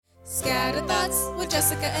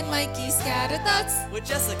Jessica and Mikey. Scatter Thoughts with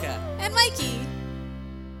Jessica and Mikey.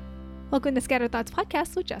 Welcome to Scatter Thoughts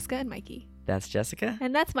Podcast with Jessica and Mikey. That's Jessica.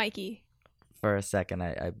 And that's Mikey. For a second,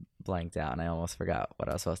 I blanked out and I almost forgot what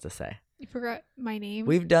I was supposed to say. You forgot my name?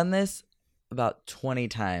 We've done this about 20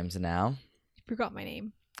 times now. You forgot my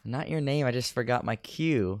name. Not your name. I just forgot my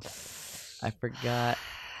cue. I forgot.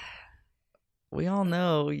 We all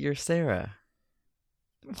know you're Sarah.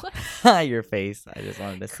 What? Your face. I just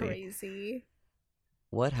wanted to see. Crazy.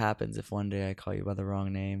 What happens if one day I call you by the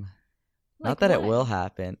wrong name? Like Not that it what? will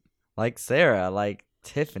happen. Like Sarah, like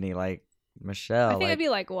Tiffany, like Michelle, I think like I'd be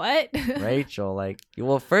like, what? Rachel. Like,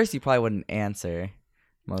 well, first you probably wouldn't answer,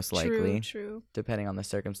 most likely, True. depending on the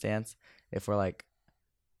circumstance. If we're like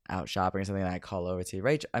out shopping or something, and I call over to you,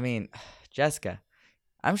 Rachel. I mean, Jessica.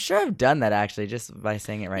 I'm sure I've done that actually, just by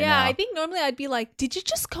saying it right now. Yeah, I think normally I'd be like, did you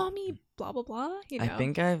just call me blah, blah, blah? You know? I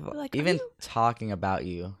think I've Like, are even you- talking about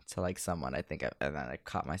you to like someone. I think and then I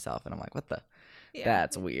caught myself and I'm like, what the? Yeah,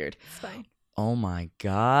 That's weird. it's fine. Oh my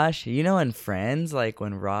gosh. You know, in Friends, like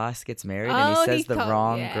when Ross gets married and Oh, he says he the called-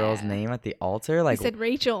 wrong yeah. girl's name at the altar, like He said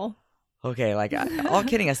Rachel. okay, like all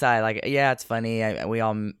kidding aside, like yeah, it's funny. We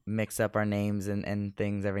all mix up our names and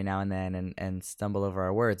things every now and then and stumble over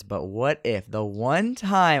our words. But what if the one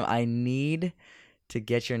time I need to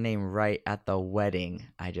get your name right at the wedding,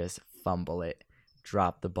 I just fumble it,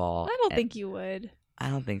 drop the ball? I don't and- think you would. I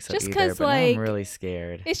don't think so Just either. 'cause, But now I'm like, really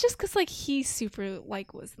scared. It's just because, like, he super,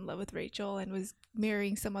 like, was in love with Rachel and was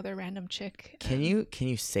marrying some other random chick. Can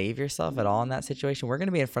you save yourself at all in that situation? We're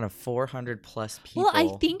gonna be in front of 400 plus people. Well,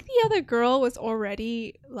 I think the other girl was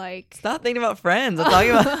already, like... Stop thinking about Friends.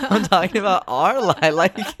 I'm talking about our life.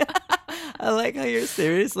 Like, I like how you're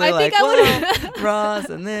seriously I like, think I well, would... Ross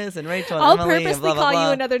and this and Rachel and I'll Emily purposely and blah blah call blah.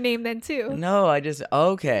 you another name then, too. No, I just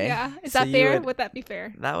okay. Yeah. Is So that you fair? would- Would that be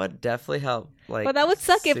fair? that would definitely help. Like, But that would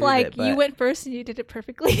suck if, soothe like, it, you but- went first and you did it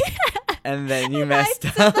perfectly. and then you and I messed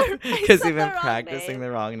said up the- I because said you've been the wrong practicing name.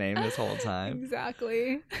 the wrong name this whole time.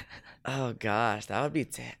 Exactly. Oh gosh, that would be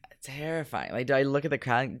terrifying. Like, do I look at the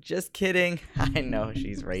crowd? Just kidding. I know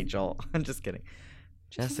she's Rachel. I'm just kidding.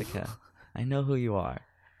 Jessica, I know who you are.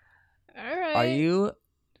 All right. Are you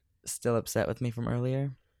still upset with me from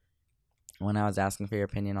earlier when I was asking for your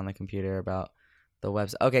opinion on the computer about the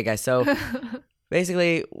website? Okay, guys. So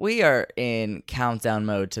basically, we are in countdown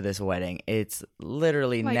mode to this wedding. It's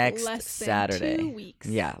literally Like, next less than Saturday. 2 weeks.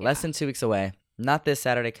 Yeah, less than 2 weeks away. Not this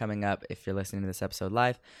Saturday coming up if you're listening to this episode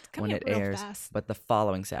live It's coming when up it real airs, fast. but the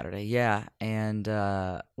following Saturday. Yeah, and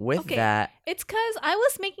with Okay. that, It's because I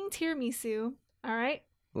was making tiramisu. All right.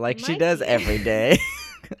 like she Mikey. does every day,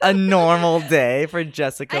 a normal day for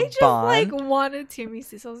Jessica I just Bond. like wanted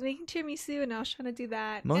tiramisu, so I was making tiramisu, and I was trying to do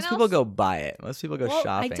that. Most And I people was- go buy it. Most people go well,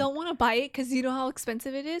 shopping. I don't want to buy it because you know how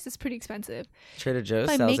expensive it is. It's pretty expensive. Trader Joe's If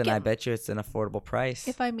I sells make it, and it- I bet you it's an affordable price.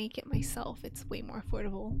 If I make it myself, it's way more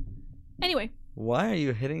affordable. Anyway, Why are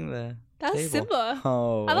you hitting the that was table? Simba.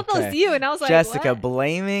 Oh, I thought that was okay. you, and I was like, Jessica what?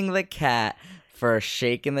 blaming the cat for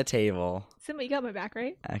shaking the table. Simba, you got my back,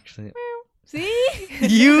 right? Actually, See?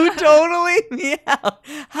 you totally meow.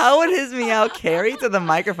 How would his meow carry to the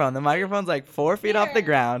microphone? The microphone's like 4 feet off the Here.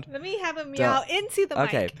 ground. Let me have a meow into the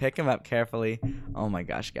Okay, mic. pick him up carefully. Oh my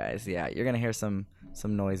gosh, guys. Yeah, you're gonna hear some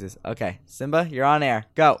noises. Okay, Simba, you're on air.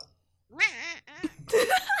 Go.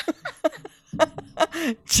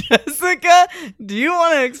 Jessica, do you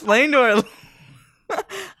want to explain to her?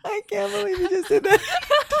 I can't believe you just did that.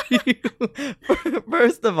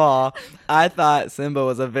 First of all, I thought Simba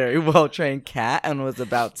was a very well-trained cat and was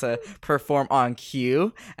about to perform on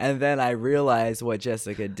cue. And then I realized what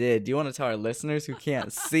Jessica did. Do you want to tell our listeners who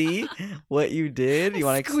can't see what you did? You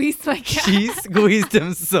want to squeeze my cat. She squeezed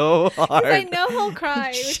him so hard. I know he'll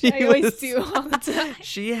cry, which She I always was- do all the time.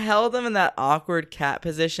 She held them in that awkward cat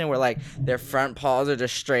position where like their front paws are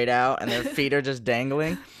just straight out and their feet are just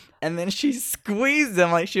dangling. And then she squeezed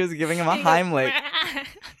him like she was giving him a He goes, Heimlich.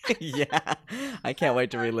 Yeah. I can't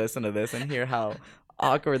wait to re-listen to this and hear how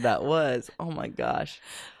awkward that was. Oh my gosh.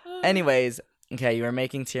 Anyways, okay, you were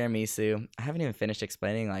making tiramisu. I haven't even finished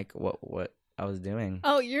explaining like what I was doing.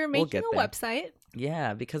 Oh, you're We'll making get a there. website?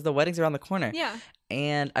 Yeah, because the wedding's around the corner. Yeah.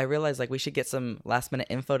 And I realized like we should get some last minute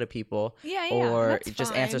info to people. Yeah, Or that's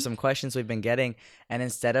just answer fine. some questions we've been getting, and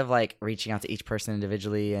instead of like reaching out to each person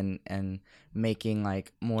individually and making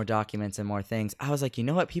like more documents and more things, I was like, you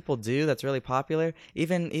know what people do that's really popular?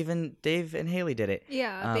 Even Dave and Haley did it.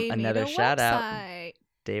 Yeah, they another made a shout out. website.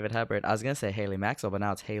 David Hubbard. I was gonna say Haley Maxwell, but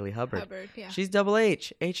now it's Haley Hubbard. Hubbard, yeah. She's double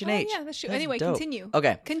H and H. Oh, yeah, that's true. That's Anyway, dope. continue.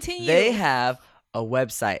 Okay. Continue. They have a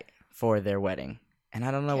website for their wedding. And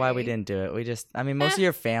I don't know why we Okay. didn't do it. We just, I mean, most of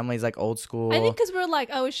your family's like old school. I think because we're like,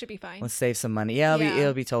 oh, it should be fine. Let's save some money. Yeah, Yeah.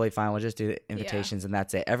 it'll be totally fine. We'll just do the invitations and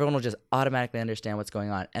that's it. Everyone will just automatically understand what's going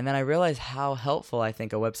on. And then I realized how helpful I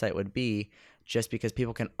think a website would be just because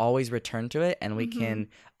people can always return to it and we can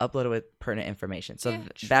upload it with pertinent information. So Yeah,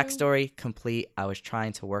 true. backstory complete. I was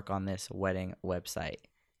trying to work on this wedding website.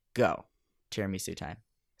 Go. Tiramisu time.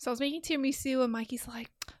 So I was making tiramisu, and Mikey's like,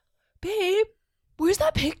 babe, where's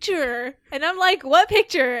that picture? And I'm like, what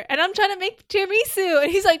picture? And I'm trying to make tiramisu.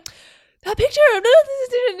 And he's like, that picture.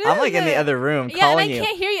 I'm like in the other room Yeah, and calling I you.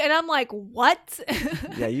 can't hear you. And I'm like, what?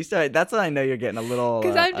 Yeah, you started. That's when I know you're getting a little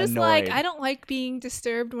Because I'm just annoyed. like, I don't like being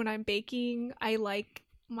disturbed when I'm baking. I like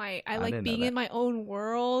didn't know being that. in my own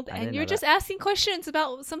world. I didn't And know you're just asking questions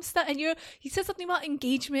about some stuff. And he said something about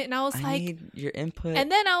engagement. And I was I like, need your input. and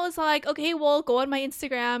then I was like, okay, well, go on my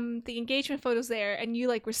Instagram. The engagement photo's there. And you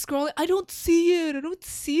like were scrolling. I don't see it. I don't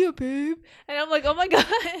see it, babe. And I'm like, oh my God.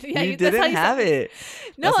 Yeah, you that's how didn't have sound. it.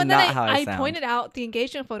 No, That's and then not how I I sound. pointed out the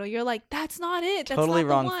engagement photo. You're like, that's not it. That's Totally not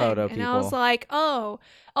the wrong one. photo, And I was people. like, oh,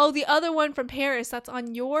 the other one from Paris, that's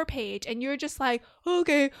on your page. And you're just like,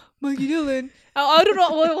 okay, Mikey Dillon. I don't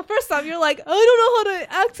know. Well, first off, you're like, I don't know how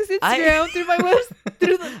to access Instagram through my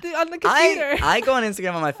website on the computer. I go on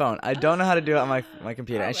Instagram on my phone. I don't know how to do it on my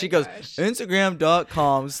computer. Oh And my she goes, gosh.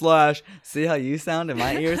 Instagram.com/ see how you sound in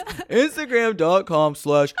my ears? Instagram.com/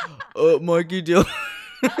 Mikey Dillon.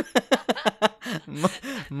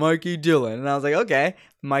 Mikey Dillon. And I was like, okay,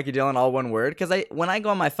 Mikey Dillon, all one word. Because when I go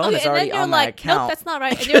on my phone, Okay, it's and then already you're on my like, account. nope, that's not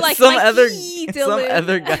right. And you're like, some Mikey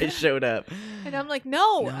Dillon. guy showed up. And I'm like,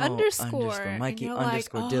 no, No, underscore. And Mikey you're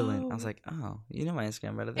underscore like, Dillon. I oh. was like, oh, you know my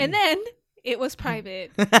Instagram better than And me. then it was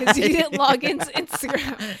private because you didn't log into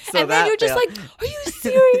Instagram. So and then that you're just failed. like, are you It's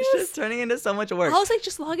serious? just turning into so much work. I was like,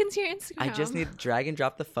 just log into your Instagram. I just need to drag and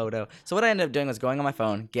drop the photo. So what I ended up doing was going on my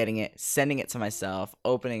phone, getting it, sending it to myself,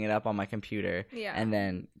 opening it up on my computer, Yeah. and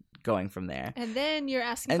then going from there. And then you're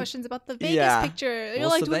asking And- questions about the Vegas yeah. picture. You're Well,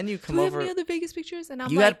 like, so then you come do we have over. any other Vegas pictures? And I'm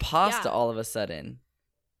You like, had pasta yeah. all of a sudden.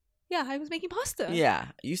 Yeah, I was making pasta. Yeah,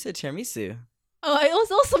 you said tiramisu. Oh, I was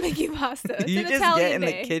also making pasta. It's You an just Italian get in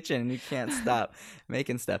day. the kitchen and you can't stop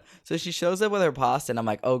making stuff. So she shows up with her pasta and I'm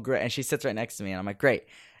like, oh, great. And she sits right next to me and I'm like, great.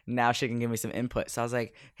 Now she can give me some input. So I was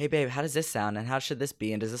like, hey, babe, how does this sound? And how should this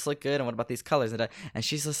be? And does this look good? And what about these colors? And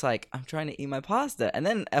she's just like, I'm trying to eat my pasta. And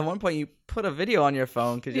then at one point you put a video on your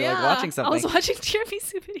phone because you're like watching something. I was watching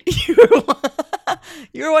tiramisu videos.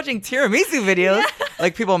 You were watching tiramisu videos, Yeah.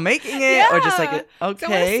 like people making it, or just like, Yeah. So I want to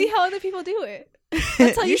okay. see how other people do it.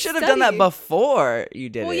 That's how you you should have done that study. before you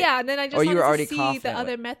did Well, it. yeah, and then I just Or you wanted were already to see confident the with-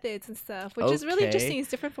 other methods and stuff, which is really Okay. interesting. It's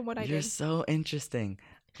different from what I You're did. so interesting.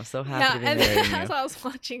 I'm so happy Yeah, to be and marrying that's you. what I was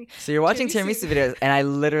watching. So you're watching tiramisu. tiramisu videos, and I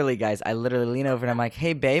literally lean over and I'm like,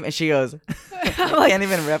 hey, babe. And she goes, I I'm like- can't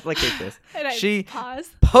even replicate this. And I She pause.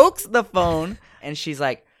 pokes the phone, and she's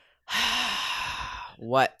like,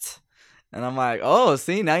 what? And I'm like, oh,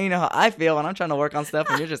 see, now you know how I feel when I'm trying to work on stuff,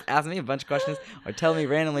 and you're just asking me a bunch of questions or telling me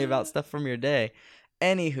randomly about stuff from your day.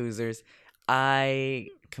 Any Hoosers, I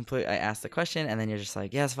asked the question, and then you're just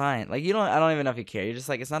like, yeah, it's fine. Like, I don't even know if you care. You're just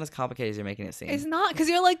like, it's not as complicated as you're making it seem. It's not because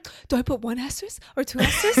you're like, do I put one asterisk or two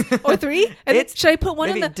asterisks or three? And then It's- should I put one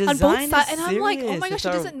on Baby, both design is sides? And I'm like, oh serious. my gosh, It's it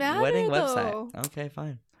our doesn't matter wedding though. website. Okay,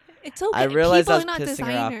 fine. It's okay. I realized People I was are not pissing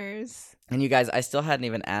her off. designers. And you guys, I still hadn't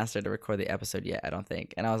even asked her to record the episode yet, I don't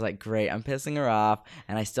think. And I was like, great, I'm pissing her off.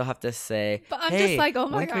 And I still have to say, But I'm hey, just like, oh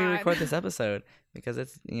my when can we God. record this episode? Because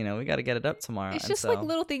it's, we got to get it up tomorrow. It's And just so- like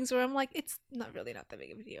little things where I'm like, it's not that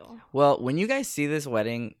big of a deal. Well, when you guys see this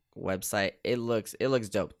wedding website, it looks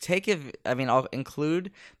dope. I'll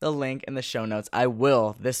include the link in the show notes. I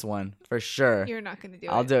will, this one, for sure. You're not gonna do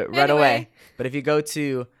it. I'll do it right Anyway. away. But if you go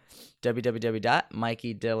to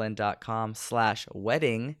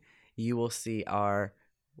www.mikeydillon.com/wedding, you will see our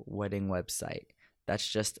wedding website. That's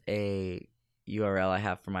just a URL I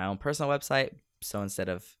have for my own personal website. So instead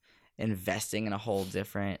of investing in a whole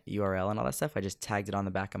different URL and all that stuff, I just tagged it on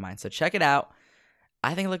the back of mine. So check it out.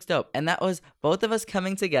 I think it looks dope. And that was both of us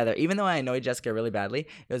coming together. Even though I annoyed Jessica really badly,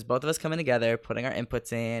 it was both of us coming together, putting our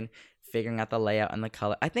inputs in, figuring out the layout and the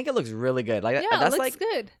color. I think it looks really good. Like Yeah, that's it looks like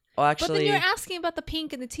good. oh, But actually, then you're asking about the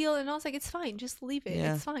pink and the teal, and I was like, it's fine. Just leave it.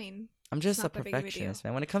 Yeah. It's fine. I'm just a not that big of a perfectionist,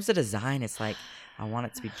 man. When it comes to design, it's like I want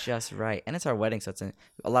it to be just right. And it's our wedding, so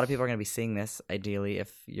a lot of people are going to be seeing this, ideally,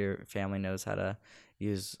 if your family knows how to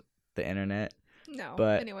use the internet. No.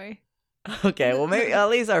 But- anyway. Okay, well, maybe at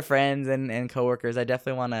least our friends and coworkers, I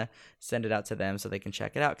definitely want to send it out to them so they can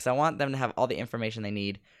check it out because I want them to have all the information they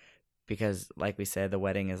need because, like we said, the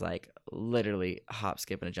wedding is like literally a hop,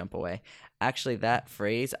 skip, and a jump away. Actually, that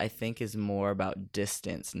phrase, I think, is more about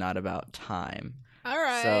distance, not about time. All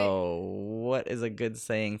right. So what is a good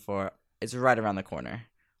saying for it's right around the corner?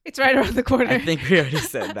 It's right around the corner. I think we already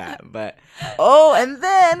said that, but oh, and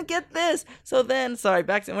then get this. So then, sorry,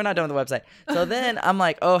 back to we're not done with the website. So then I'm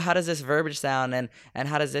like, oh, how does this verbiage sound, and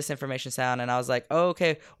how does this information sound? And I was like, oh,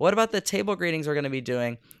 okay, what about the table greetings we're gonna be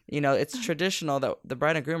doing? You know, it's traditional that the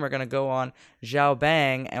bride and groom are gonna go on Zhao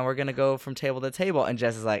Bang, and we're gonna go from table to table. And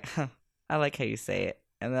Jess is like, huh, I like how you say it.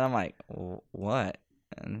 And then I'm like, what?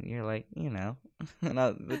 And you're like, you know,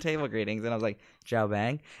 the table greetings, and I was like, Zhao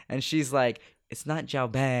Bang, and she's like, it's not Jiao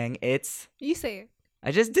Bang, it's... You say it.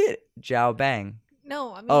 I just did. Jiao Bang.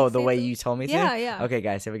 No, I mean... Oh, the way you told me to? Yeah, yeah. Okay,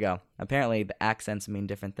 guys, here we go. Apparently, the accents mean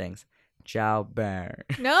different things. Jiao Bang.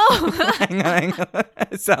 No! hang on.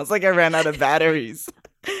 It sounds like I ran out of batteries.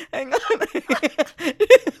 Hang on.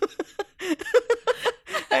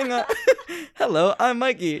 Hang on. Hello, I'm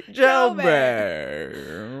Mikey. Jiao Bang.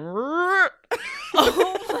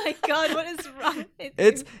 Oh my god, what is wrong with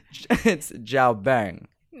It's Jiao Bang.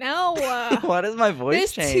 No. Why does my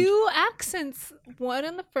voice change? There's two accents. One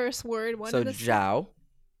in the first word, one in the Jiao.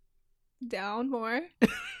 Down more.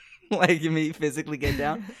 Like me physically get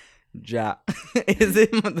down? Jiao. Is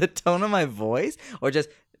it the tone of my voice or just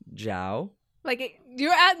Jiao? Like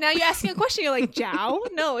you're asking a question. You're like Jiao?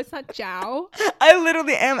 No, it's not Jiao. I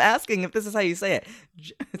literally am asking if this is how you say it.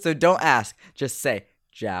 So don't ask. Just say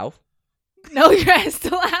Jiao. No, you're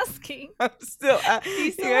still asking. I'm still.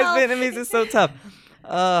 You guys, Vietnamese is so tough.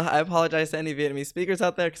 I apologize to any Vietnamese speakers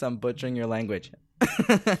out there because I'm butchering your language.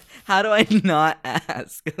 How do I not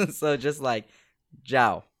ask? So just like,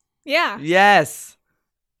 Jiao. Yeah. Yes.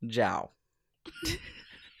 Jiao.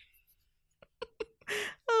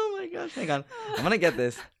 Oh my gosh, hang on. I'm going to get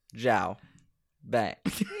this. Jiao. Bang.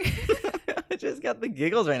 I just got the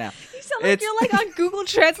giggles right now. You sound like you're like on Google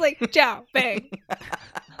Translate. Jiao. Bang.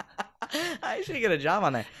 I should get a job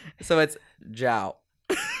on that. So it's Jiao.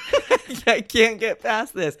 I can't get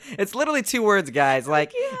past this. It's literally 2 words, guys.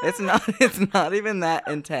 Like it's not even that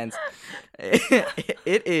intense.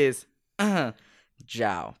 It is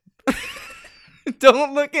Jiao.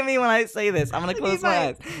 Don't look at me when I say this. I'm gonna close my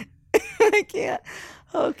eyes. I can't.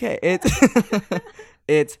 Okay,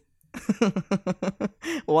 it's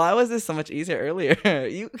why was this so much easier earlier?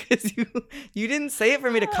 Because you didn't say it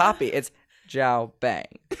for me to copy. It's Jiao Bang.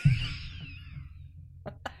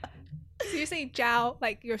 So you're saying Jiao,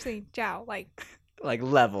 like you're saying Jiao, like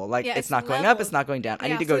level, like yeah, it's not going level. up, it's not going down. I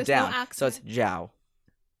Yeah, need to so go there's down, no so it's Jiao.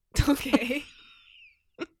 Okay.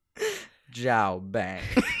 Jiao Bang.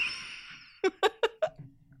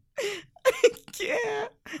 I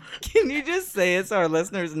can't. Can you just say it so our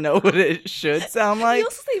listeners know what it should sound like? You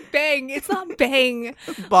also say bang. It's not bang.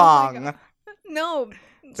 Bong. Oh no.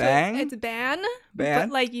 Bang? So it's ban. Ban?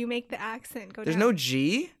 But like you make the accent go There's down. no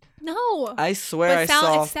G? No. I swear It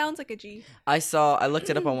sounds like a G. I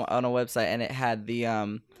looked it up on a website and it had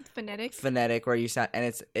the phonetic where you sound, and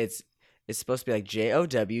it's supposed to be like JOW,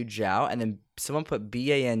 Jiao, and then someone put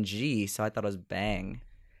BANG, so I thought it was bang.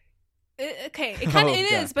 Okay, it kind of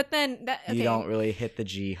is, but then that okay. You don't really hit the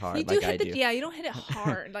G hard like I do. Yeah, you don't hit it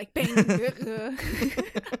hard like bang.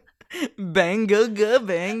 Bang,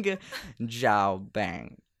 bang, Jiao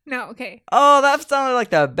Bang. No, okay. Oh, that sounded like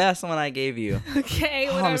the best one I gave you. Okay,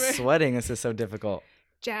 whatever. whatever. I'm sweating. This is so difficult.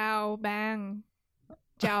 Jiao Bang.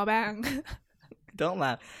 Jiao Bang. Don't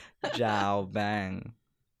laugh. Jiao Bang.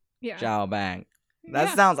 Yeah. Jiao Bang.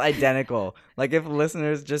 That sounds identical. Like if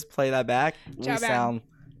listeners just play that back, we sound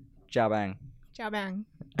Jiao Bang. Jiao Bang.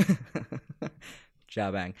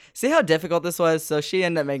 Jiao Bang. See how difficult this was? So she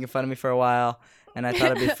ended up making fun of me for a while. And I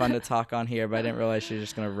thought it'd be fun to talk on here, but I didn't realize she was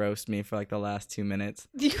just going to roast me for like the last 2 minutes.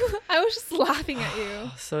 I was just laughing at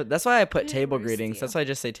you. So that's why I put table greetings. That's why I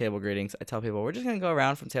just say table greetings. I tell people, we're just going to go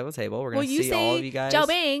around from table to table. We're going to see all of you guys. Jiao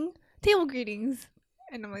Bang, table greetings.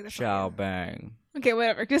 And I'm like, that's Jiao Bang. Okay,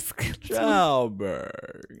 whatever. Just Jiao Bang.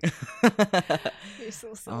 You're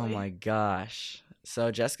so silly. Oh my gosh.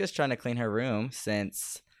 So Jessica's trying to clean her room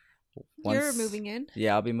since... You're moving in?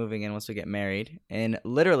 Yeah, I'll be moving in once we get married. And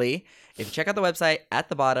literally, if you check out the website, at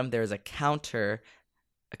the bottom, there's a countdown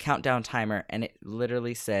timer, and it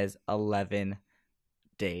literally says 11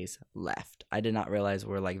 days left. I did not realize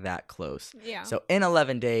we're like that close. Yeah. So in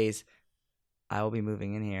 11 days, I will be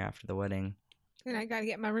moving in here after the wedding. And I gotta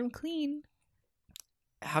get my room clean.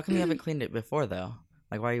 How come you haven't cleaned it before, though?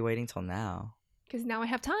 Like, why are you waiting till now? Because now I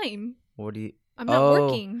have time. What do you... I'm not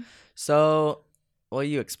working. So... Well,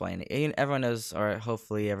 you explain it. Everyone knows, or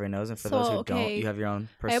hopefully everyone knows. And for those who don't, you have your own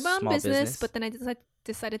I have my own small business. But then I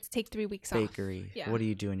decided to take 3 weeks off. Bakery. Yeah. What do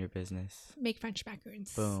you do in your business? Make French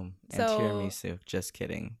macaroons. Boom. So, and tiramisu. Just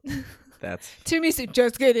kidding. That's Tiramisu,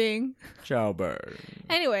 just kidding. Chowburn.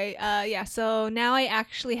 Anyway, yeah, so now I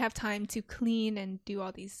actually have time to clean and do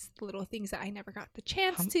all these little things that I never got the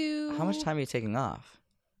chance to. How much time are you taking off?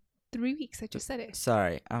 3 weeks, I just said it.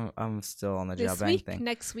 Sorry, I'm still on the This Jiao Bang week, thing.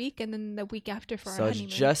 next week, and then the week after for So our it's honeymoon.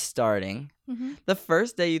 just starting. Mm-hmm. The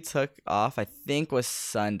first day you took off, I think, was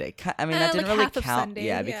Sunday. I mean, that didn't like really half of count. Sunday,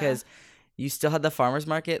 Yeah, yeah. because you still had the farmer's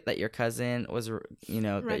market that your cousin was, that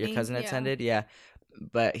your Running, cousin yeah. attended. Yeah.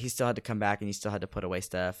 But he still had to come back and you still had to put away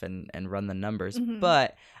stuff and run the numbers. Mhm.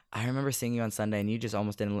 But I remember seeing you on Sunday and you just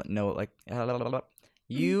almost didn't know, like,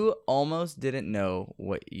 you almost didn't know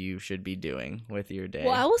what you should be doing with your day.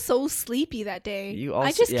 Well, I was so sleepy that day. You also,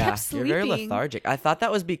 I just kept you're sleeping. very lethargic. I thought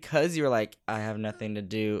that was because you were like, I have nothing to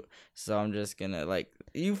do, so I'm just gonna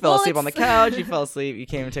you fell Well, asleep on the it's- couch. You fell asleep. You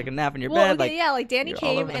came and took a nap in your Well, bed. okay, yeah, like Danny you're all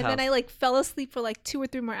came over the and then house. I like fell asleep for like 2 or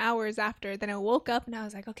 3 more hours after. Then I woke up and I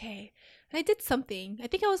was like, okay. And I did something. I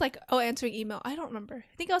think I was like, answering email. I don't remember.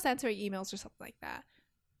 I think I was answering emails or something like that.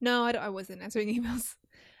 No, I wasn't answering emails.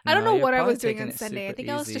 I don't No, know you're what I probably was doing taking on it Sunday. I super think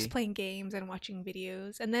I was easy. just playing games and watching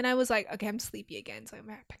videos. And then I was like, okay, I'm sleepy again. So I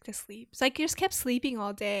went back to sleep. So I just kept sleeping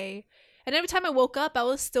all day. And every time I woke up, I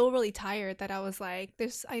was still really tired that I was like,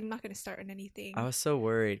 I'm not going to start on anything. I was so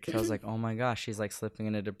worried because I was like, oh my gosh, she's like slipping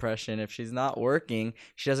into depression. If she's not working,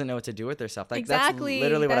 she doesn't know what to do with herself. Like, exactly. That's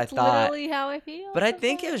literally what I That's thought. literally how I feel. But I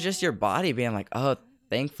think it was just your body being like, oh,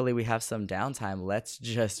 thankfully we have some downtime. Let's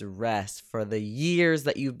just rest for the years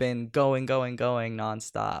that you've been going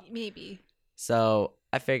nonstop. Maybe. So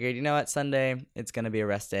I figured, you know what, Sunday, it's going to be a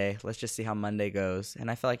rest day. Let's just see how Monday goes.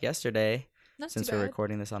 And I feel like yesterday, Not since too we're bad.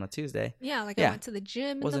 recording this on a Tuesday. Yeah, like Yeah. I went to the gym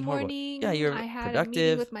in the Wasn't horrible. morning. Yeah, you were I had a productive.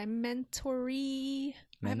 meeting with my mentoree.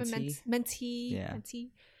 I have a Mentee? mentee. Yeah. Mentee.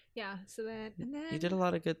 Yeah. So then, and then You did a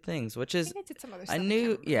lot of good things, which I is, think I did some other I stuff.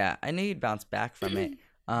 knew, I knew you'd bounce back from it.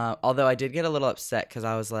 Although I did get a little upset because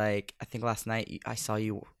I was like, I think last night I saw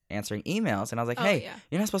you answering emails and I was like, hey, yeah.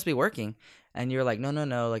 you're not supposed to be working. And you're like,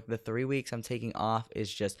 no. Like the 3 weeks I'm taking off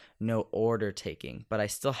is just no order taking. But I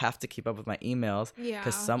still have to keep up with my emails Yeah.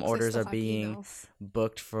 because some 'cause I orders still are have being emails.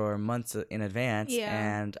 booked for months in advance.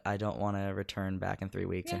 Yeah. And I don't want to return back in 3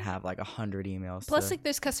 weeks and Yeah. have like 100 emails. Plus, to- like,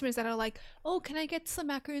 there's customers that are like, oh, can I get some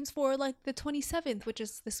macaroons for like the 27th, which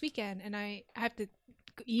is this weekend? And I have to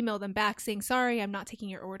email them back saying, sorry, I'm not taking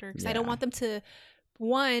your order because I don't Yeah. want them to.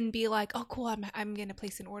 One, be like, oh, cool, I'm going to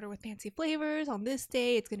place an order with Fancy Flavors on this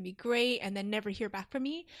day. It's going to be great. And then never hear back from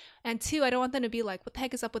me. And two, I don't want them to be like, what the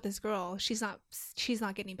heck is up with this girl? She's not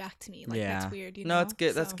getting back to me. Like, that's weird, you know? No, it's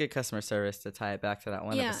good. That's So- good customer service to tie it back to that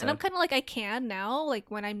one Yeah, episode. and I'm kind of like, I can now, like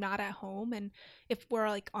when I'm not at home and if we're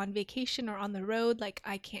like on vacation or on the road, like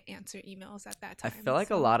I can't answer emails at that I time. feel like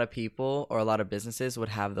a so- lot of people or a lot of businesses would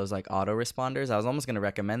have those like autoresponders. I was almost going to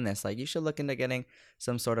recommend this. Like you should look into getting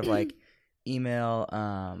some sort of like email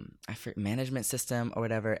management system or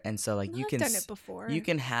whatever. And so like No, you I've can done it before. you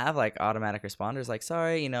can have like automatic responders like,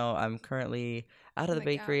 sorry, I'm currently out of the Like,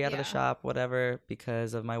 bakery, out of yeah. the shop, whatever,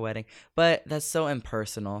 because of my wedding. But that's so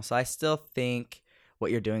impersonal. So I still think what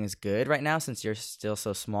you're doing is good right now since you're still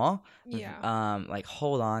so small. Yeah. Like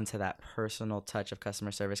hold on to that personal touch of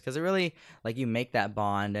customer service because it really like you make that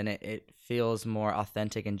bond and it feels more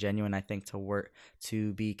authentic and genuine, I think,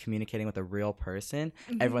 to be communicating with a real person.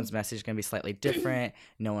 Mhm. Everyone's message is going to be slightly different.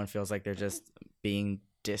 No one feels like they're just being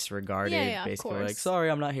disregarded. Yeah, of basically like, course.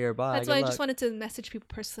 sorry, I'm not here. Bye. That's good why I luck. just wanted to message people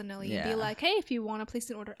personally and Yeah. be like, hey, if you want to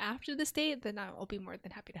place an order after this date, then I'll be more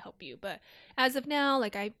than happy to help you. But as of now,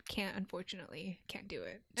 like I unfortunately can't do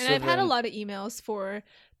it. And So I've had a then- lot of emails for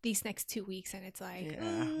these next 2 weeks and it's like,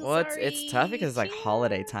 Yeah. Well, it's tough because it's like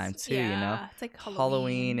holiday time too, yeah, It's like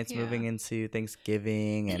Halloween, it's yeah. moving into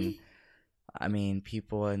Thanksgiving and I mean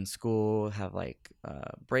people in school have like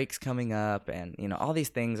breaks coming up and all these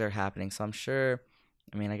things are happening. So I'm sure,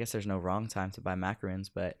 I guess there's no wrong time to buy macaroons,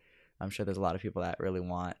 but I'm sure there's a lot of people that really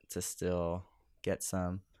want to still get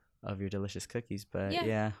some of your delicious cookies. But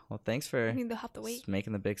yeah, well, thanks for I mean, they'll have to wait.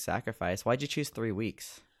 making the big sacrifice. Why'd you choose 3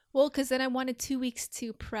 weeks? Well, because then I wanted 2 weeks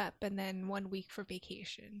to prep and then 1 week for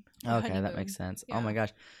vacation. for Okay, that honeymoon. makes sense. Yeah. Oh my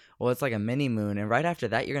gosh. Well, it's like a mini moon. And right after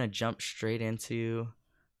that, you're going to jump straight into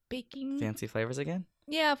Baking. Fancy Flavors again?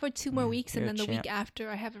 Yeah, for 2 more Yeah, weeks. you're And a then the week champ. after,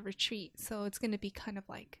 I have a retreat. So it's going to be kind of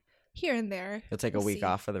like here and there. You'll take a We'll week see.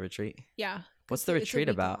 off for the retreat? Yeah. What's the It's a retreat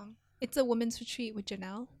week about? long. It's a women's retreat with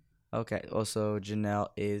Janelle. Okay. Also, Janelle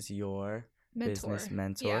is your Mentor. business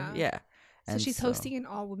mentor. Yeah. Yeah. So she's hosting an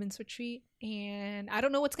all women's retreat, and I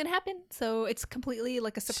don't know what's gonna happen. So it's completely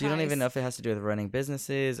like a surprise. So you don't even know if it has to do with running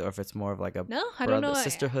businesses or if it's more of like a I don't know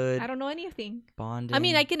sisterhood. I don't know anything. Bonding. I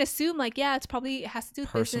mean, I can assume like it has to do with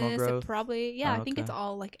Personal business. growth. It probably I think it's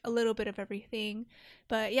all like a little bit of everything.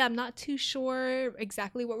 But yeah, I'm not too sure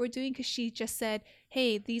exactly what we're doing because she just said,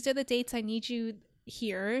 "Hey, these are the dates I need you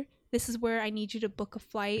here. This is where I need you to book a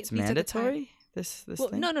flight." It's mandatory. This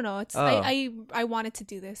thing? No. It's I wanted to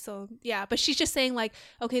do this, so yeah. But she's just saying like,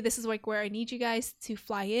 okay, this is like where I need you guys to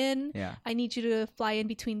fly in. Yeah. I need you to fly in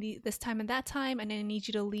between this time and that time, and then I need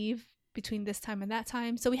you to leave between this time and that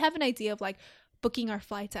time. So we have an idea of like booking our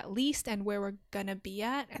flights at least and where we're gonna be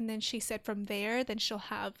at. And then she said from there, then she'll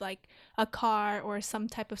have like a car or some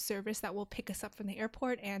type of service that will pick us up from the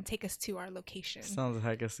airport and take us to our location. Sounds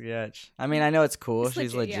like a sketch. I mean, I know it's cool. It's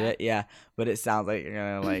She's legit, yeah. But it sounds like you're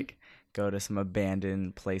gonna like go to some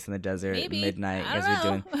abandoned place in the desert at midnight as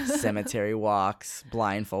you're doing cemetery walks,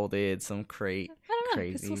 blindfolded, some crazy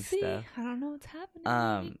stuff. I don't know what's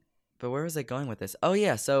happening. But where was I going with this? Oh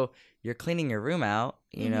yeah, so you're cleaning your room out,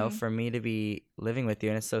 you know, for me to be living with you,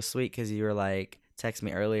 and it's so sweet because you were like, text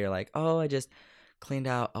me earlier, like, oh, I just cleaned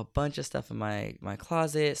out a bunch of stuff in my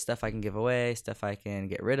closet, stuff I can give away, stuff I can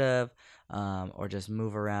get rid of, or just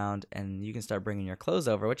move around, and you can start bringing your clothes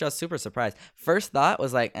over, which I was super surprised. First thought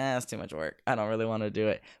was like, that's too much work. I don't really want to do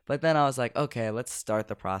it. But then I was like, okay, let's start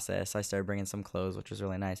the process. I started bringing some clothes, which was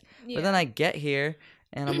really nice. Yeah. But then I get here,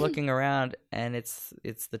 and I'm looking around, and it's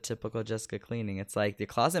the typical Jessica cleaning. It's like the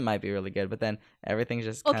closet might be really good, but then everything's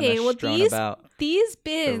just kind of strewn about. These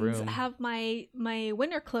bins have my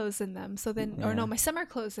winter clothes in them. So then, my summer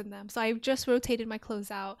clothes in them. So I've just rotated my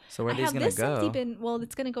clothes out. So where are these gonna go? Empty bin. Well,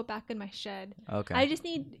 it's gonna go back in my shed. Okay. I just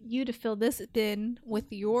need you to fill this bin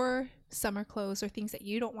with your summer clothes or things that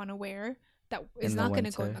you don't want to wear that is not going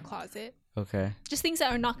to go in the closet. Okay. Just things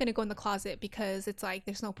that are not going to go in the closet because it's like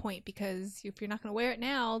there's no point, because if you're not going to wear it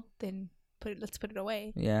now, then let's put it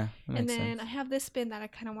away. Yeah. And then I have this bin that I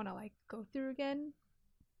kind of want to like go through again.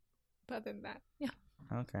 But other than that, yeah.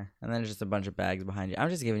 Okay. And then there's just a bunch of bags behind you. I'm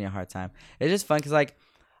just giving you a hard time. It's just fun because like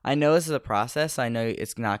I know this is a process. I know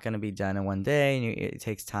it's not going to be done in one day, and it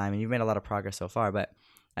takes time, and you've made a lot of progress so far. But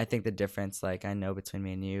I think the difference, like I know between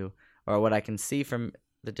me and you, or what I can see from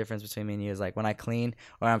the difference between me and you is like when I clean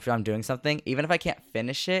or I'm doing something, even if I can't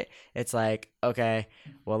finish it, it's like, okay,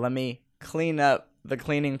 well, let me clean up the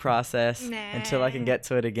cleaning process until I can get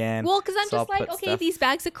to it again. Well, because I'm just like, okay, these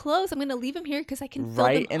bags of clothes, I'm going to leave them here because I can fill them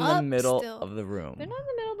right in up the middle still. of the room. They're not in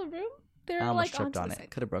the middle of the room. They're I almost like tripped on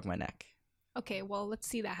it. Could have broke my neck. Okay, well, let's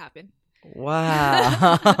see that happen.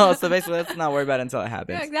 Wow. So basically, let's not worry about it until it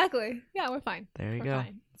happens. Yeah, exactly. Yeah, we're fine. There you go.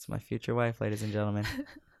 Fine. It's my future wife, ladies and gentlemen.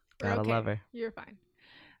 Gotta love her. You're fine.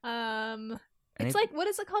 It's like, what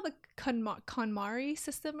is it called? The KonMari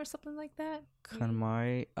system or something like that?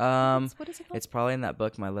 KonMari. What is it called? It's probably in that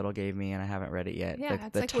book my little gave me, and I haven't read it yet. Yeah,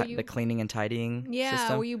 the cleaning and tidying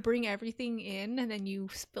system. Where you bring everything in and then you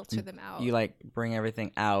filter them out. You like bring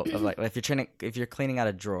everything out of like if you're cleaning out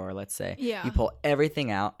a drawer, let's say. Yeah. You pull everything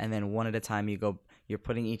out, and then one at a time you're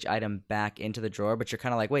putting each item back into the drawer, but you're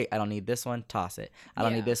kind of like, wait, I don't need this one, toss it. I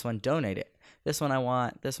don't need this one, donate it. This one I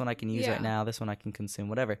want. This one I can use right now. This one I can consume,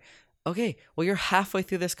 whatever. Okay, well, you're halfway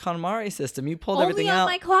through this KonMari system. You pulled everything out. Only on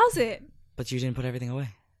my closet. But you didn't put everything away.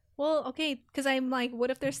 Well, okay, because I'm like,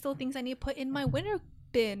 what if there's still things I need to put in my winter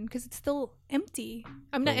bin because it's still empty?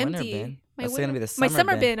 I'm not empty. Bin? That's going to be the summer bin. My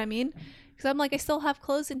summer bin, I mean. Because I'm like, I still have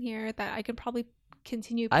clothes in here that I could probably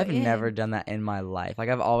continue I've never done that in my life. Like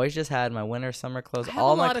I've always just had my winter, summer clothes. I have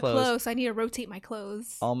all a lot of clothes. I need to rotate my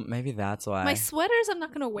clothes. Maybe that's why. My sweaters I'm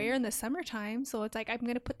not gonna wear in the summertime, so it's like I'm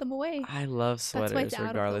gonna put them away. I love sweaters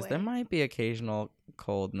regardless. There might be occasional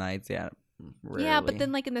cold nights, rarely. Yeah, but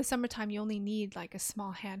then like in the summertime you only need like a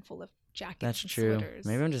small handful of jackets. That's and true. Sweaters.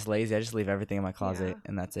 Maybe I'm just lazy. I just leave everything in my closet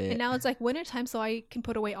and that's it. And now it's like wintertime, so I can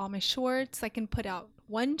put away all my shorts. I can put out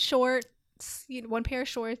one pair of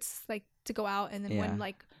shorts like to go out, and then one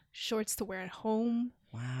like shorts to wear at home.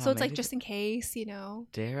 Wow. So it's like just in case,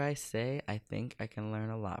 Dare I say, I think I can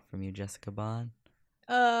learn a lot from you, Jessica Bond.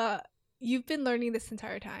 You've been learning this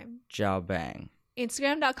entire time. Jiao Bang.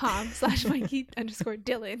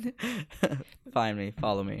 Instagram.com/Mikey_Dylan. Find me,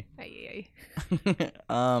 follow me. Aye.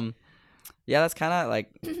 Yeah, that's kind of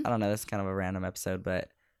like, I don't know, this is kind of a random episode,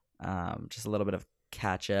 but just a little bit of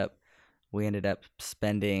catch up. We ended up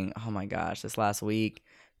spending, oh my gosh, this last week,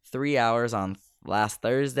 3 hours on last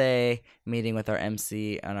Thursday, meeting with our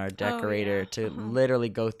MC and our decorator to literally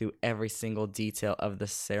go through every single detail of the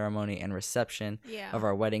ceremony and reception of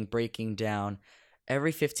our wedding, breaking down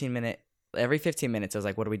every 15-minute every 15 minutes, it was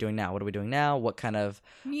like, what are we doing now? What are we doing now? What kind of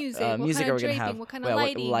Music, music what are we kind going of to have? draping, what kind of Well,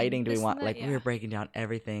 lighting, what lighting do we this want? and Like, that, we were yeah. breaking down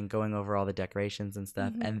everything, going over all the decorations and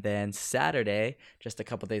stuff. Mhm. And then Saturday, just a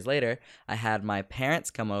couple days later, I had my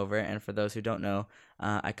parents come over. And for those who don't know,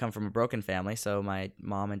 I come from a broken family. So my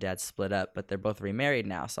mom and dad split up, but they're both remarried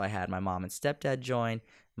now. So I had my mom and stepdad join.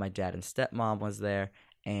 My dad and stepmom was there.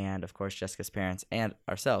 And of course, Jessica's parents and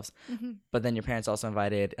ourselves. Mhm. But then your parents also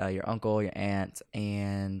invited your uncle, your aunt,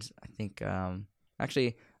 and I think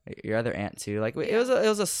actually your other aunt too. Like it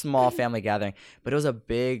was a small family gathering, but it was a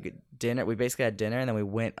big dinner. We basically had dinner, and then we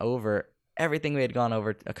went over everything we had gone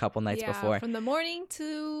over a couple nights before. From the morning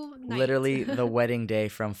to night. Literally the wedding day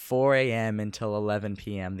from 4 a.m. until 11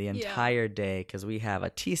 p.m. the entire day, because we have a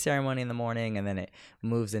tea ceremony in the morning, and then it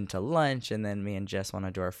moves into lunch, and then me and Jess want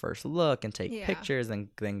to do our first look and take pictures, and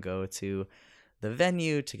then go to the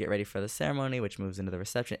venue to get ready for the ceremony, which moves into the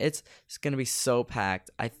reception. It's going to be so packed.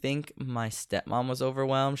 I think my stepmom was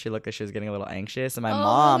overwhelmed. She looked like she was getting a little anxious, and my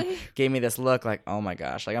mom gave me this look like, oh my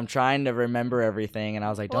gosh, like I'm trying to remember everything. And I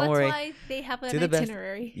was like, don't worry. That's why they have an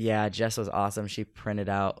itinerary. Yeah, Jess was awesome. She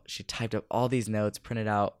typed up all these notes, printed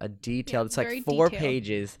out a detailed, it's like 4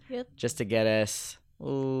 pages just to get us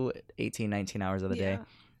 18, 19 hours of the day.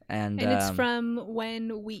 And it's from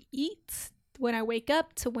when we eat, when I wake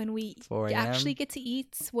up, to when we actually get to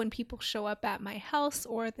eat, when people show up at my house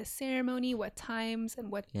or the ceremony, what times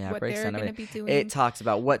and what they're going to be doing. It talks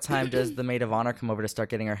about what time does the maid of honor come over to start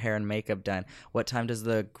getting her hair and makeup done. What time does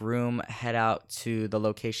the groom head out to the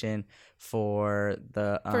location for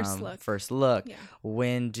the first look? Yeah.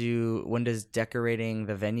 When does decorating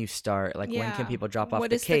the venue start? Like when can people drop off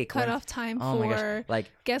the cake? What is the cutoff time for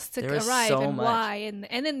guests to arrive, and why?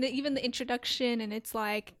 And then even the introduction, and it's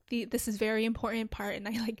like this is very important part, and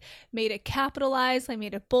I like made it capitalized, I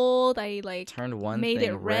made it bold, I like turned one made thing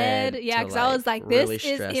it red, because I was like, this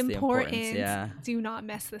is important. Do not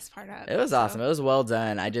mess this part up. It was awesome. It was well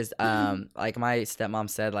done. I just like my stepmom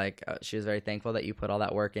said, like she was very thankful that you put all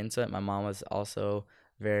that work into it. My mom was also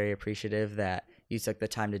very appreciative that you took the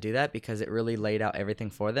time to do that, because it really laid out everything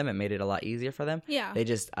for them. It made it a lot easier for them. Yeah. They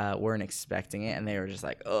just weren't expecting it, and they were just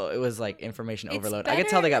like, oh, it was like information overload. I could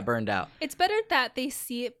tell they got burned out. It's better that they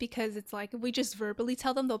see it, because it's like, if we just verbally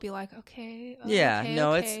tell them, they'll be like, okay. I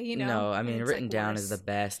mean, written down is the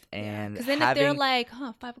best. And because then if they're like,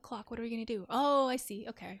 5 o'clock, what are we going to do? Oh, I see.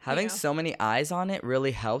 Okay. Having so many eyes on it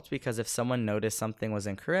really helped, because if someone noticed something was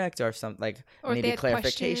incorrect, or if something or needed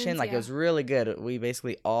clarification, it was really good. We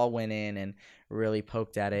basically all went in and really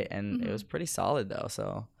poked at it, and it was pretty solid though.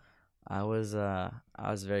 So I was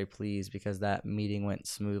very pleased, because that meeting went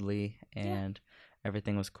smoothly and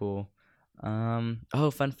everything was cool.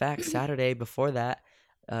 Fun fact, Saturday before that,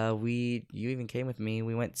 you even came with me.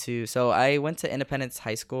 I went to Independence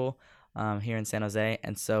High School here in San Jose,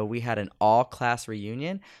 and so we had an all-class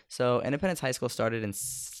reunion. So Independence High School started in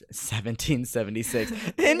 1776.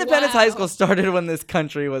 Independence High School started when this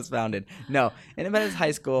country was founded. No, Independence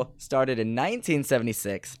High School started in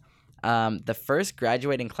 1976. The first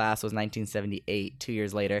graduating class was 1978, 2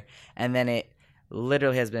 years later, and then it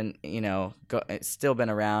literally has been, it's still been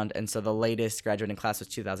around, and so the latest graduating class was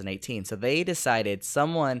 2018. So they decided,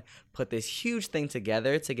 someone put this huge thing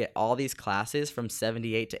together to get all these classes from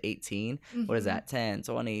 78 to 18. What is that? 10,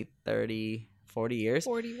 20, 30, 40 years?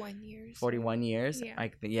 41 years. 41 years.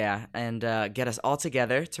 Yeah. And get us all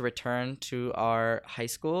together to return to our high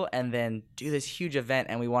school and then do this huge event.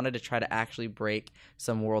 And we wanted to try to actually break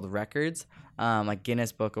some world records, like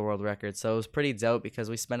Guinness Book of World Records. So it was pretty dope, because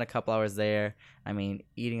we spent a couple hours there. I mean,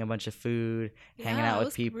 eating a bunch of food, hanging out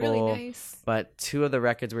with people. Really nice. But 2 of the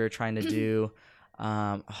records we were trying to do,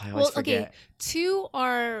 I always forget. Okay, 2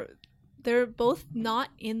 are... They're both not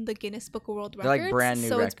in the Guinness Book of World Records. They're like brand new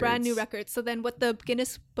records. So it's brand new records. So then what the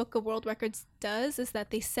Guinness Book of World Records does is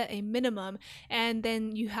that they set a minimum, and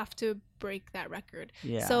then you have to break that record.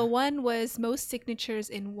 Yeah. So one was most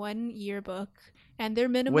signatures in one yearbook, and their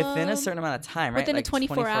minimum... Within a certain amount of time, right? Within a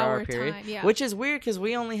 24-hour period. Yeah. Which is weird, because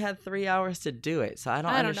we only had 3 hours to do it. So I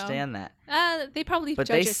don't understand that. They probably But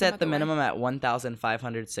they set the minimum at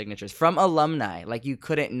 1,500 signatures from alumni. Like,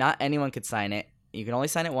 not anyone could sign it. You can only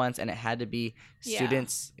sign it once, and it had to be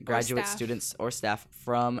students, graduate students, or staff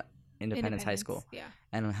from Independence High School. Yeah.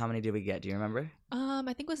 And how many did we get? Do you remember? I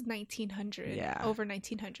think it was 1,900. Yeah. Over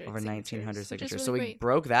 1,900. Over 1,900 signatures. Really so we great.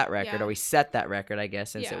 broke that record, or we set that record, I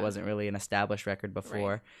guess, since it wasn't really an established record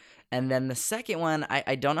before. Right. And then the second one,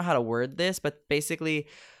 I don't know how to word this, but basically...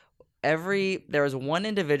 there was one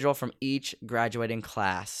individual from each graduating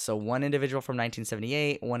class. So one individual from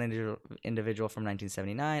 1978, one individual from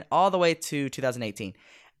 1979, all the way to 2018.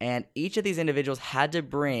 And each of these individuals had to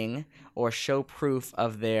bring or show proof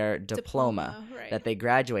of their diploma Right. that they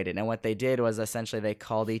graduated. And what they did was essentially they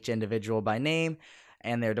called each individual by name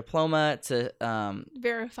and their diploma to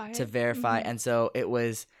verify it. verify. And so it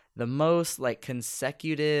was the most like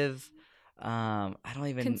consecutive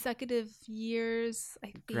consecutive years, I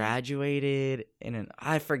think. Graduated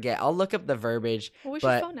I forget. I'll look up the verbiage. Well, where's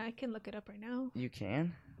your phone now? I can look it up right now. You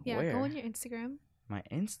can? Yeah, Where? go on your Instagram. My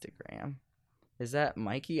Instagram? Is that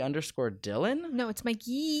Mikey_Dylan? No, it's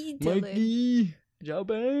Mikey Dylan. Mikey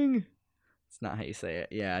Jiaobang. It's not how you say it.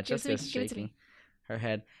 Yeah, Jessica's shaking her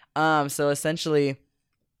head. So essentially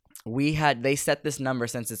they set this number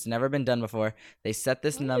since it's never been done before. They set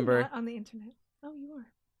this number on the internet. Oh, you are.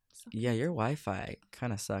 Yeah, your Wi-Fi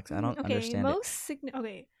kind of sucks. I don't understand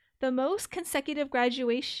it. The most consecutive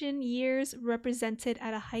graduation years represented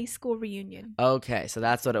at a high school reunion. Okay, so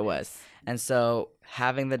that's what it was. And so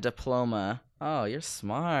having the diploma. Oh, you're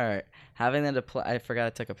smart. Having the diploma. I forgot I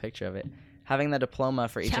took a picture of it. Having the diploma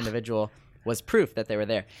for each individual was proof that they were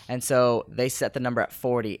there. And so they set the number at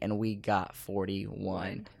 40, and we got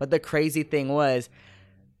 41. But the crazy thing was,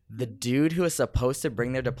 the dude who was supposed to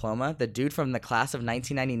bring their diploma, the dude from the class of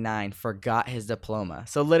 1999, forgot his diploma.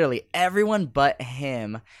 So literally everyone but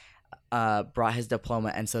him brought his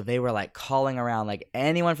diploma. And so they were like calling around, like,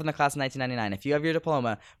 anyone from the class of 1999, if you have your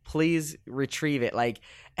diploma, please retrieve it. Like,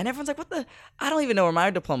 and everyone's like, I don't even know where my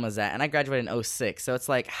diploma's at. And I graduated in 06. So it's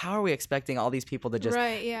like, how are we expecting all these people to just,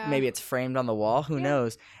 maybe it's framed on the wall, who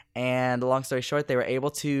knows? And long story short, they were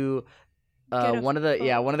able to one of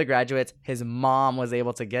the graduates, his mom was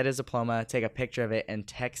able to get his diploma, take a picture of it, and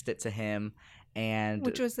text it to him, and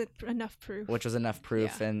which was enough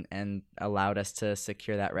proof. And allowed us to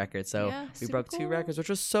secure that record. So we broke 2 records, which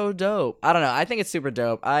was so dope. I don't know. I think it's super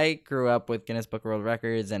dope. I grew up with Guinness Book of World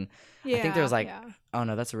Records, and I think there was oh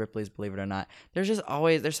no, that's a Ripley's Believe It or Not. There's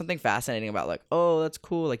something fascinating about like, oh, that's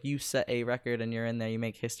cool. Like you set a record and you're in there, you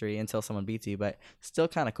make history until someone beats you, but still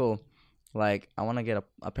kind of cool. Like, I want to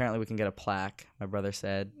apparently we can get a plaque, my brother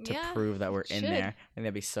said, to prove that we're in there. I think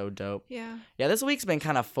that'd be so dope. Yeah, this week's been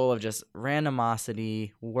kind of full of just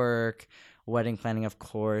randomosity, work, wedding planning, of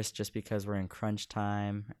course, just because we're in crunch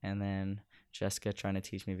time, and then Jessica trying to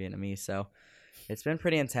teach me Vietnamese. So it's been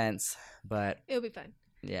pretty intense, but it'll be fun.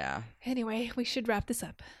 Yeah. Anyway, we should wrap this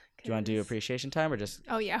up. Do you want to do appreciation time or just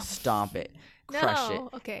stomp it, crush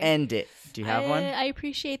it, end it? Do you have one? I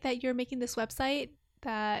appreciate that you're making this website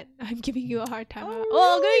that I'm giving you a hard time about. Really?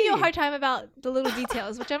 Well, I'm giving you a hard time about the little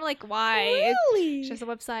details, which I'm like, why? Really? It's just a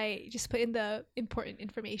website. You just put in the important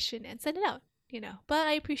information and send it out, But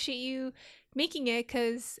I appreciate you making it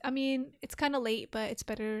because, I mean, it's kind of late, but it's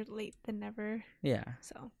better late than never. Yeah.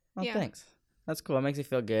 So, thanks. That's cool. It makes me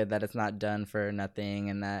feel good that it's not done for nothing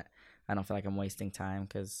and that I don't feel like I'm wasting time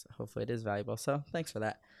because hopefully it is valuable. So, thanks for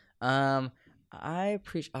that. I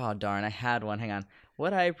appreciate. Oh darn! I had one. Hang on.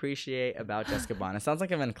 What I appreciate about Jessica Bond. It sounds like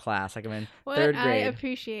I'm in class. Like I'm in 3rd grade.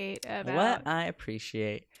 What I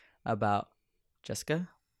appreciate about Jessica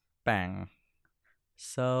Bang.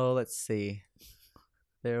 So let's see.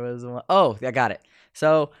 There was one. Oh, I got it.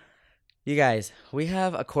 So, you guys, we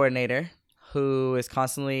have a coordinator who is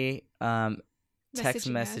constantly text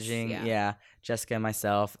messaging Jessica and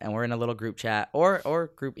myself, and we're in a little group chat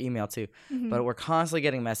or group email too. But we're constantly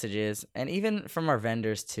getting messages, and even from our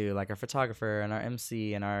vendors too, like our photographer and our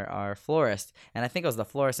MC and our florist. And I think it was the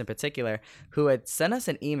florist in particular who had sent us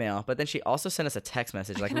an email, but then she also sent us a text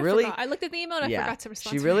message. Like really, I looked at the email and I forgot to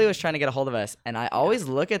respond. She really was trying to get a hold of us, and I always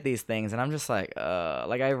look at these things and I'm just like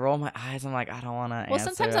I roll my eyes. I'm like, I don't want to answer. Well,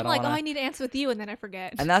 sometimes I'm like, I need to answer with you, and then I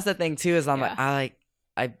forget. And that's the thing too, is I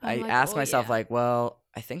ask myself like, well,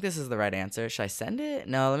 I think this is the right answer. Should I send it?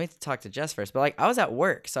 No, let me talk to Jess first. But like I was at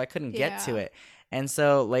work, so I couldn't get to it. And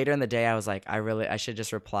so later in the day, I was like, I should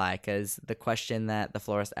just reply because the question that the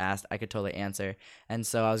florist asked, I could totally answer. And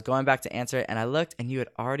so I was going back to answer it, and I looked, and you had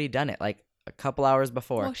already done it like a couple hours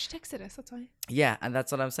before. Oh, she texted us. That's why. Yeah, and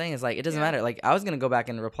that's what I'm saying. Is like it doesn't matter. Like I was gonna go back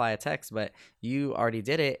and reply a text, but you already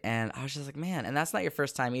did it, and I was just like, man. And that's not your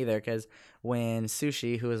first time either, because when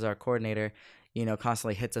Sushi, who is our coordinator,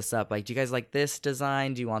 constantly hits us up like, do you guys like this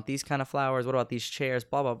design? Do you want these kind of flowers? What about these chairs?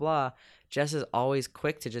 Blah, blah, blah. Jess is always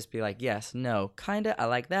quick to just be like, yes, no, kind of, I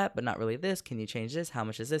like that, but not really this. Can you change this? How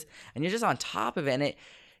much is this? And you're just on top of it, and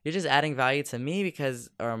you're just adding value to me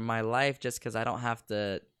or my life, just because I don't have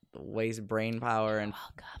to waste brain power and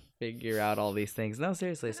figure out all these things. No,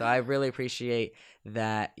 seriously. So I really appreciate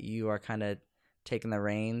that you are kind of taking the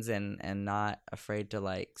reins and not afraid to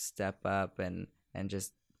like step up and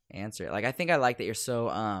just answer it. Like I think I like that you're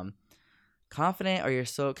so confident, or you're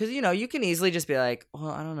so, because you can easily just be like,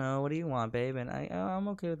 well, I don't know, what do you want, babe? And I'm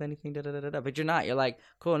okay with anything, da da da da da. But you're not. You're like,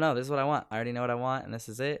 cool, no, this is what I want. I already know what I want, and this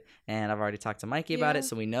is it. And I've already talked to Mikey about it,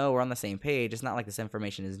 so we know we're on the same page. It's not like this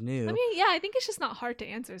information is new. I mean, yeah, I think it's just not hard to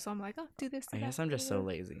answer. So I'm like, oh, do this. Do I guess that, I'm just so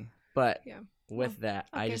lazy. But with that,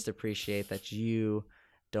 I just appreciate that you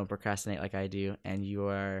don't procrastinate like I do, and you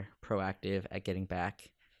are proactive at getting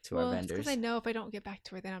back to our vendors. Because I know if I don't get back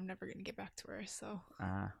to her, then I'm never gonna get back to her. So.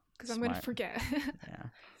 Because I'm going to forget. Yeah.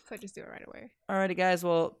 So I just do it right away. Alrighty, guys.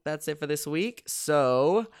 Well, that's it for this week.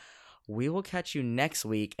 So we will catch you next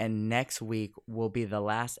week. And next week will be the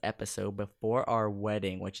last episode before our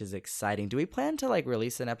wedding, which is exciting. Do we plan to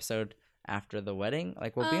release an episode after the wedding?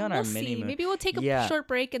 We'll be on our mini moon. Maybe we'll take a short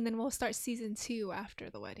break and then we'll start season 2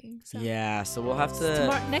 after the wedding. So. Yeah. So we'll have to.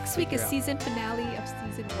 Next week is season finale of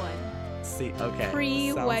season 1. Okay.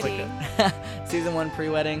 Pre-wedding. Season 1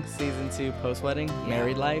 pre-wedding, season 2 post-wedding,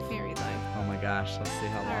 married life. Married life. Oh my gosh, let's see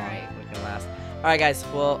how long we can last. All right, guys.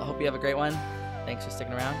 Well, hope you have a great one. Thanks for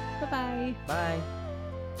sticking around. Bye-bye. Bye.